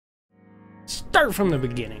start from the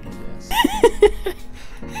beginning.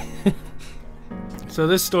 So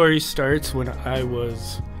this story starts when I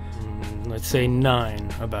was, let's say 9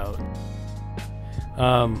 about.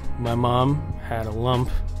 My mom had a lump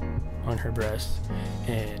on her breast,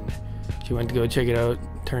 and she went to go check it out.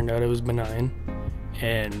 Turned out it was benign,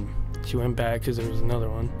 and she went back because there was another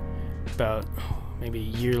one about maybe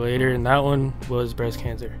a year later, and that one was breast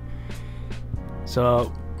cancer.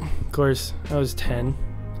 So, of course, I was 10.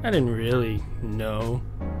 I didn't really know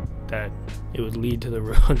that it would lead to the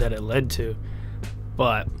road that it led to,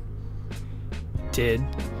 but it did.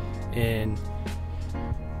 And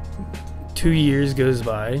 2 years goes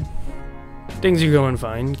by. Things are going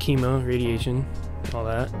fine. Chemo, radiation, all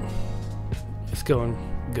that. It's going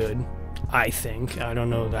good, I think. I don't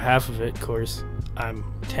know the half of it, of course. I'm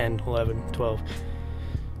 10, 11, 12.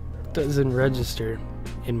 Doesn't register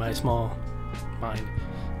in my small mind.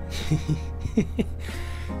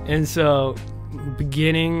 And so,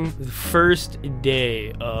 beginning the first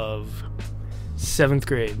day of 7th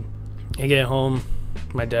grade, I get home,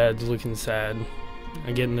 my dad's looking sad.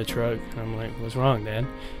 I get in the truck, and I'm like, what's wrong, Dad?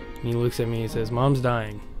 And he looks at me and says, Mom's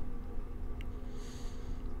dying.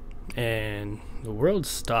 And the world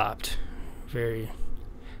stopped.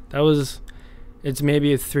 It's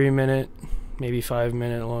maybe a 3-minute, maybe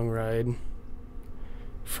 5-minute long ride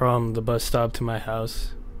from the bus stop to my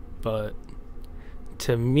house, but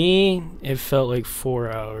to me, it felt like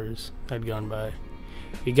 4 hours had gone by.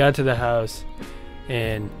 We got to the house,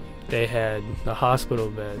 and they had the hospital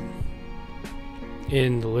bed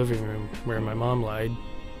in the living room where my mom lied,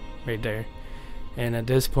 right there. And at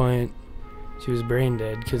this point, she was brain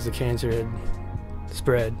dead because the cancer had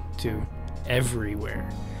spread to everywhere.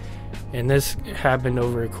 And this happened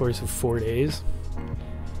over a course of 4 days,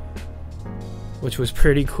 which was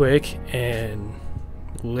pretty quick. And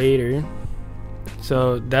later,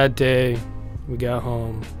 so that day we got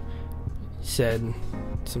home,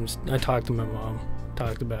 I talked to my mom,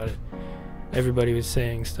 talked about it. Everybody was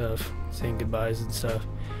saying stuff, saying goodbyes and stuff.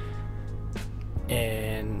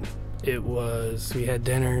 And we had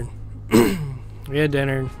dinner. We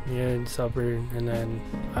had supper, and then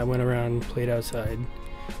I went around, played outside,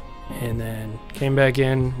 and then came back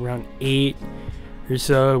in around 8 or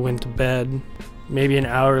so, went to bed. Maybe an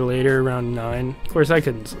hour later, around 9. Of course, I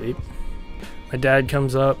couldn't sleep. My dad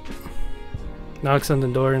comes up, knocks on the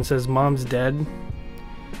door, and says, Mom's dead.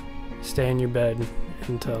 Stay in your bed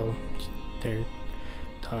until they're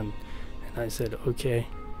done. And I said, okay.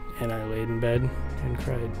 And I laid in bed and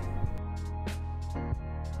cried.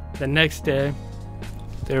 The next day,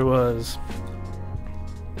 there was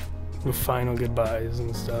the final goodbyes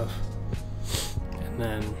and stuff. And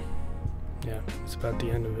then, yeah, it's about the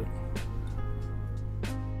end of it.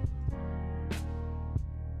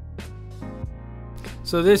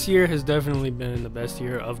 So this year has definitely been the best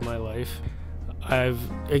year of my life. I've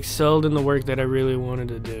excelled in the work that I really wanted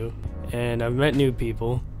to do, and I've met new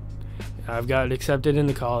people. I've got accepted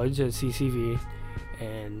into college at CCV,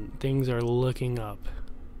 and things are looking up,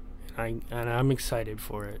 and I'm excited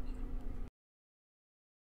for it.